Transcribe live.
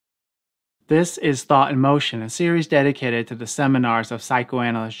This is Thought in Motion, a series dedicated to the seminars of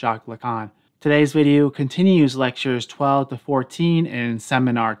psychoanalyst Jacques Lacan. Today's video continues lectures 12 to 14 in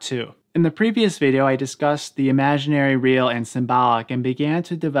Seminar 2. In the previous video, I discussed the imaginary, real, and symbolic and began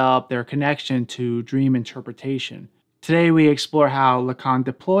to develop their connection to dream interpretation. Today, we explore how Lacan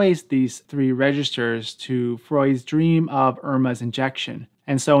deploys these three registers to Freud's dream of Irma's injection.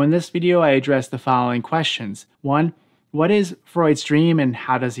 And so in this video, I address the following questions. 1. What is Freud's dream and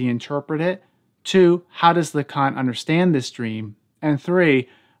how does he interpret it? 2. How does Lacan understand this dream? And 3.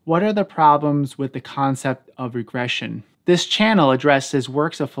 What are the problems with the concept of regression? This channel addresses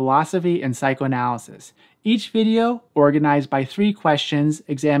works of philosophy and psychoanalysis. Each video, organized by 3 questions,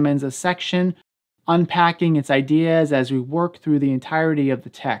 examines a section, unpacking its ideas as we work through the entirety of the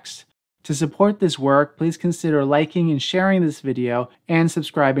text. To support this work, please consider liking and sharing this video and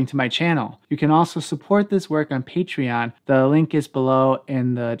subscribing to my channel. You can also support this work on Patreon. The link is below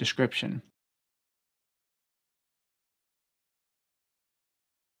in the description.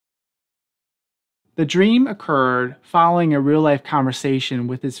 The dream occurred following a real-life conversation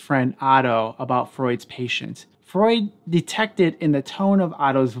with his friend Otto about Freud's patient. Freud detected in the tone of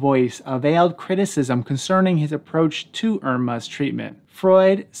Otto's voice a veiled criticism concerning his approach to Irma's treatment.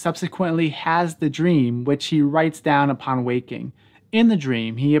 Freud subsequently has the dream, which he writes down upon waking. In the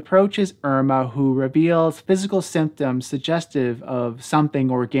dream, he approaches Irma, who reveals physical symptoms suggestive of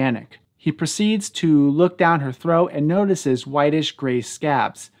something organic. He proceeds to look down her throat and notices whitish-gray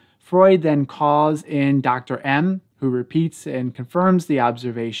scabs. Freud then calls in Dr. M, who repeats and confirms the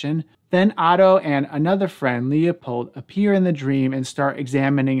observation. Then Otto and another friend, Leopold, appear in the dream and start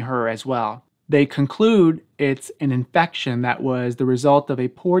examining her as well. They conclude it's an infection that was the result of a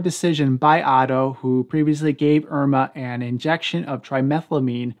poor decision by Otto, who previously gave Irma an injection of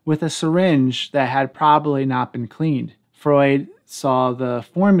trimethylamine with a syringe that had probably not been cleaned. Freud saw the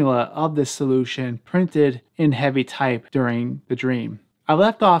formula of this solution printed in heavy type during the dream. I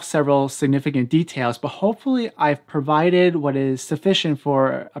left off several significant details, but hopefully I've provided what is sufficient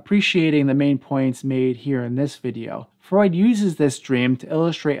for appreciating the main points made here in this video. Freud uses this dream to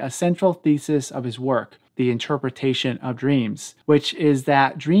illustrate a central thesis of his work, the interpretation of dreams, which is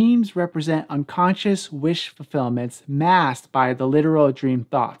that dreams represent unconscious wish fulfillments masked by the literal dream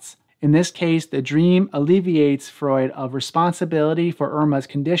thoughts. In this case, the dream alleviates Freud of responsibility for Irma's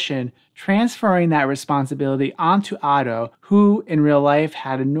condition, transferring that responsibility onto Otto, who in real life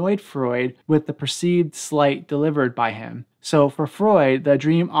had annoyed Freud with the perceived slight delivered by him. So for Freud, the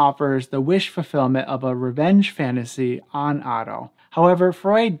dream offers the wish fulfillment of a revenge fantasy on Otto. However,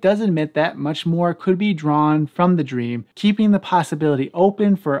 Freud does admit that much more could be drawn from the dream, keeping the possibility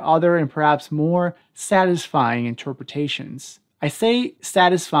open for other and perhaps more satisfying interpretations. I say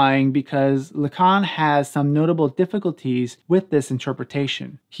satisfying because Lacan has some notable difficulties with this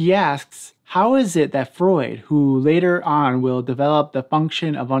interpretation. He asks, how is it that Freud, who later on will develop the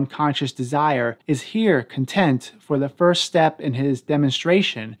function of unconscious desire, is here content for the first step in his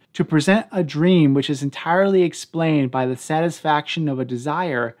demonstration to present a dream which is entirely explained by the satisfaction of a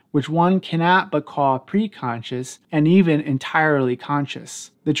desire which one cannot but call preconscious and even entirely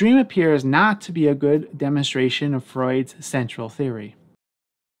conscious? The dream appears not to be a good demonstration of Freud's central theory.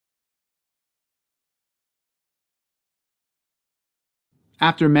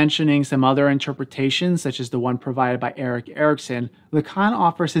 After mentioning some other interpretations, such as the one provided by Erik Erikson, Lacan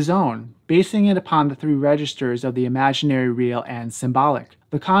offers his own, basing it upon the 3 registers of the imaginary, real, and symbolic.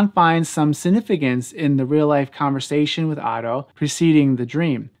 Lacan finds some significance in the real-life conversation with Otto preceding the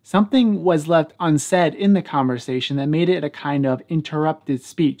dream. Something was left unsaid in the conversation that made it a kind of interrupted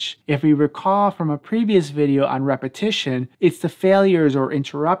speech. If we recall from a previous video on repetition, it's the failures or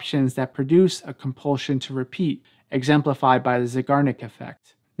interruptions that produce a compulsion to repeat, exemplified by the Zeigarnik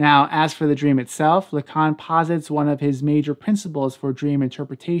effect. Now, as for the dream itself, Lacan posits one of his major principles for dream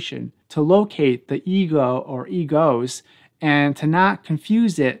interpretation, to locate the ego or egos and to not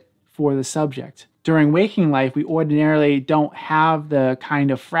confuse it for the subject. During waking life, we ordinarily don't have the kind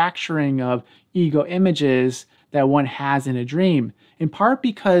of fracturing of ego images that one has in a dream, in part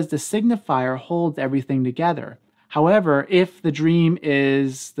because the signifier holds everything together. However, if the dream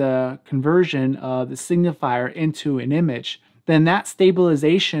is the conversion of the signifier into an image, then that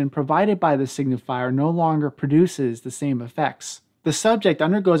stabilization provided by the signifier no longer produces the same effects. The subject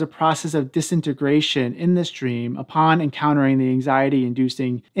undergoes a process of disintegration in this dream upon encountering the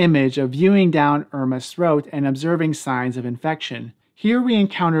anxiety-inducing image of viewing down Irma's throat and observing signs of infection. Here we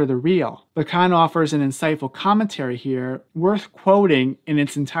encounter the real. Lacan offers an insightful commentary here worth quoting in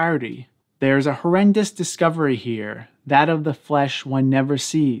its entirety. There's a horrendous discovery here, that of the flesh one never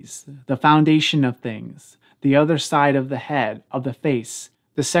sees, the foundation of things, the other side of the head, of the face,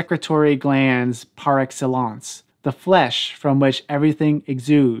 the secretory glands par excellence, the flesh from which everything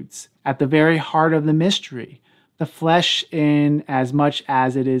exudes, at the very heart of the mystery. The flesh, in as much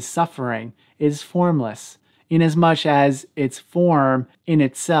as it is suffering, is formless, inasmuch as its form in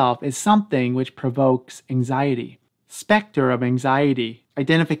itself is something which provokes anxiety. Specter of anxiety,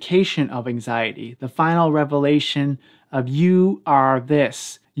 identification of anxiety, the final revelation of you are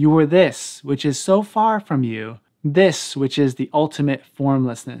this, you are this, which is so far from you, this which is the ultimate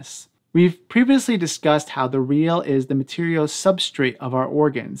formlessness. We've previously discussed how the real is the material substrate of our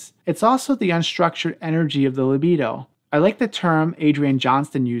organs. It's also the unstructured energy of the libido. I like the term Adrian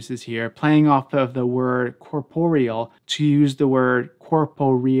Johnston uses here, playing off of the word corporeal to use the word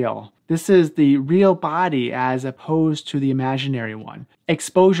corpo-real. This is the real body as opposed to the imaginary one.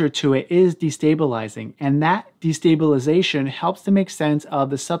 Exposure to it is destabilizing, and that destabilization helps to make sense of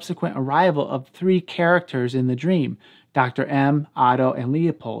the subsequent arrival of three characters in the dream, Dr. M, Otto, and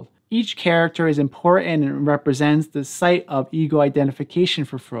Leopold. Each character is important and represents the site of ego identification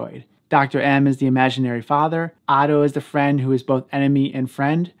for Freud. Dr. M is the imaginary father. Otto is the friend who is both enemy and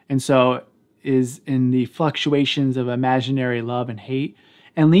friend, and so is in the fluctuations of imaginary love and hate.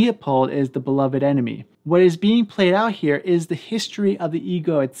 And Leopold is the beloved enemy. What is being played out here is the history of the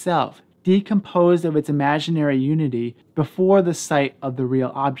ego itself, decomposed of its imaginary unity before the sight of the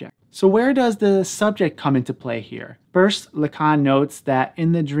real object. So where does the subject come into play here? First, Lacan notes that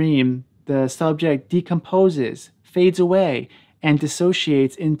in the dream, the subject decomposes, fades away, and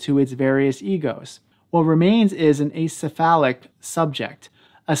dissociates into its various egos. What remains is an acephalic subject,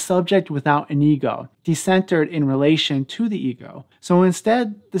 a subject without an ego, decentered in relation to the ego. So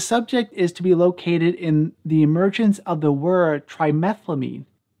instead, the subject is to be located in the emergence of the word trimethylamine.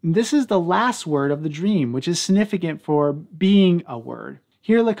 This is the last word of the dream, which is significant for being a word.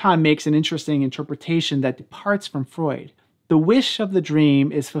 Here Lacan makes an interesting interpretation that departs from Freud. The wish of the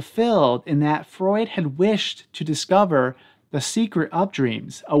dream is fulfilled in that Freud had wished to discover the secret of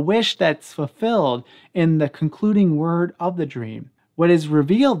dreams, a wish that's fulfilled in the concluding word of the dream. What is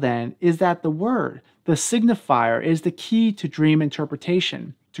revealed then is that the word, the signifier, is the key to dream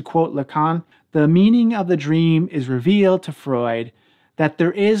interpretation. To quote Lacan, the meaning of the dream is revealed to Freud that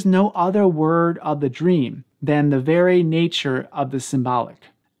there is no other word of the dream than the very nature of the symbolic.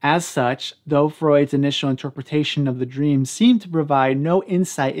 As such, though Freud's initial interpretation of the dream seemed to provide no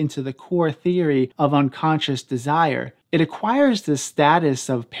insight into the core theory of unconscious desire, it acquires the status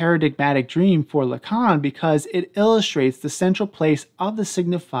of paradigmatic dream for Lacan because it illustrates the central place of the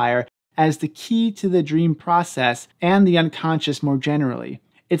signifier as the key to the dream process and the unconscious more generally.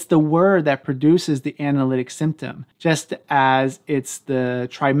 It's the word that produces the analytic symptom, just as it's the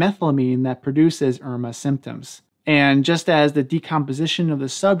trimethylamine that produces Irma's symptoms. And just as the decomposition of the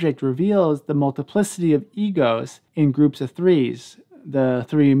subject reveals the multiplicity of egos in groups of threes, the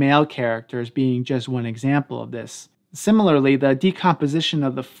three male characters being just one example of this. Similarly, the decomposition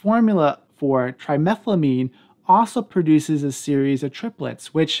of the formula for trimethylamine also produces a series of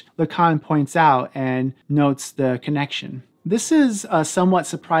triplets, which Lacan points out and notes the connection. This is a somewhat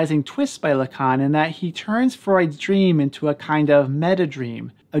surprising twist by Lacan in that he turns Freud's dream into a kind of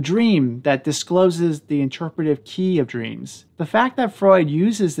meta-dream, a dream that discloses the interpretive key of dreams. The fact that Freud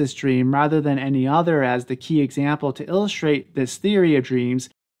uses this dream rather than any other as the key example to illustrate this theory of dreams,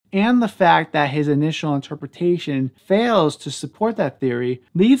 and the fact that his initial interpretation fails to support that theory,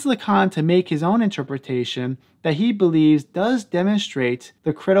 leads Lacan to make his own interpretation that he believes does demonstrate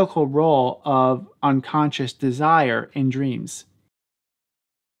the critical role of unconscious desire in dreams.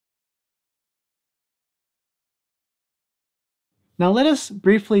 Now let us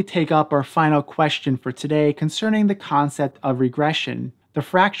briefly take up our final question for today concerning the concept of regression. The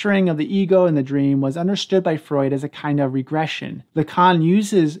fracturing of the ego in the dream was understood by Freud as a kind of regression. Lacan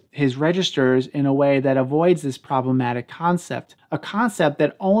uses his registers in a way that avoids this problematic concept, a concept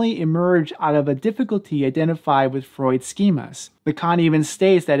that only emerged out of a difficulty identified with Freud's schemas. Lacan even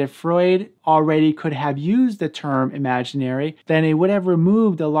states that if Freud already could have used the term imaginary, then it would have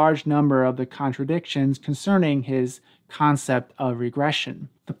removed a large number of the contradictions concerning his concept of regression.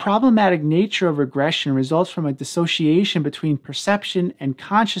 The problematic nature of regression results from a dissociation between perception and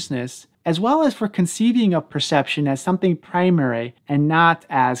consciousness, as well as for conceiving of perception as something primary and not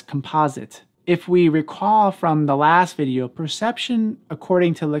as composite. If we recall from the last video, perception,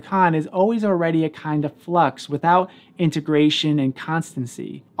 according to Lacan, is always already a kind of flux without integration and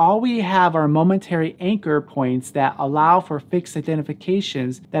constancy. All we have are momentary anchor points that allow for fixed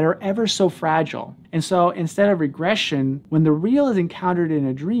identifications that are ever so fragile. And so instead of regression, when the real is encountered in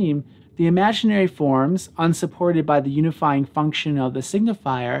a dream, the imaginary forms, unsupported by the unifying function of the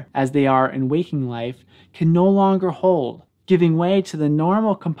signifier as they are in waking life, can no longer hold, giving way to the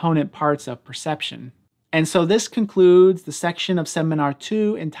normal component parts of perception. And so this concludes the section of Seminar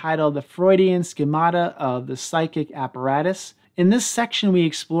 2 entitled The Freudian Schemata of the Psychic Apparatus. In this section, we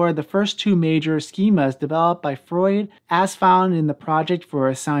explored the first two major schemas developed by Freud as found in the Project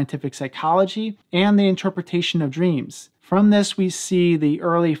for Scientific Psychology and the Interpretation of Dreams. From this, we see the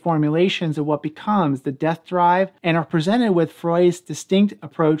early formulations of what becomes the death drive and are presented with Freud's distinct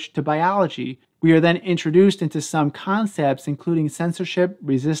approach to biology. We are then introduced into some concepts including censorship,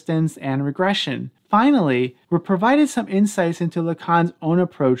 resistance, and regression. Finally, we're provided some insights into Lacan's own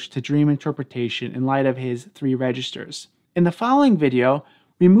approach to dream interpretation in light of his three registers. In the following video,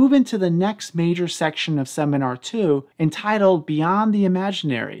 we move into the next major section of Seminar 2 entitled Beyond the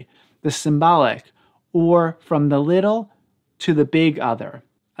Imaginary, the Symbolic, or From the Little to the Big Other.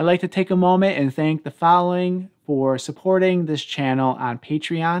 I'd like to take a moment and thank the following for supporting this channel on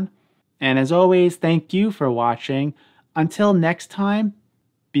Patreon. And as always, thank you for watching. Until next time,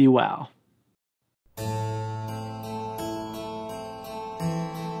 be well.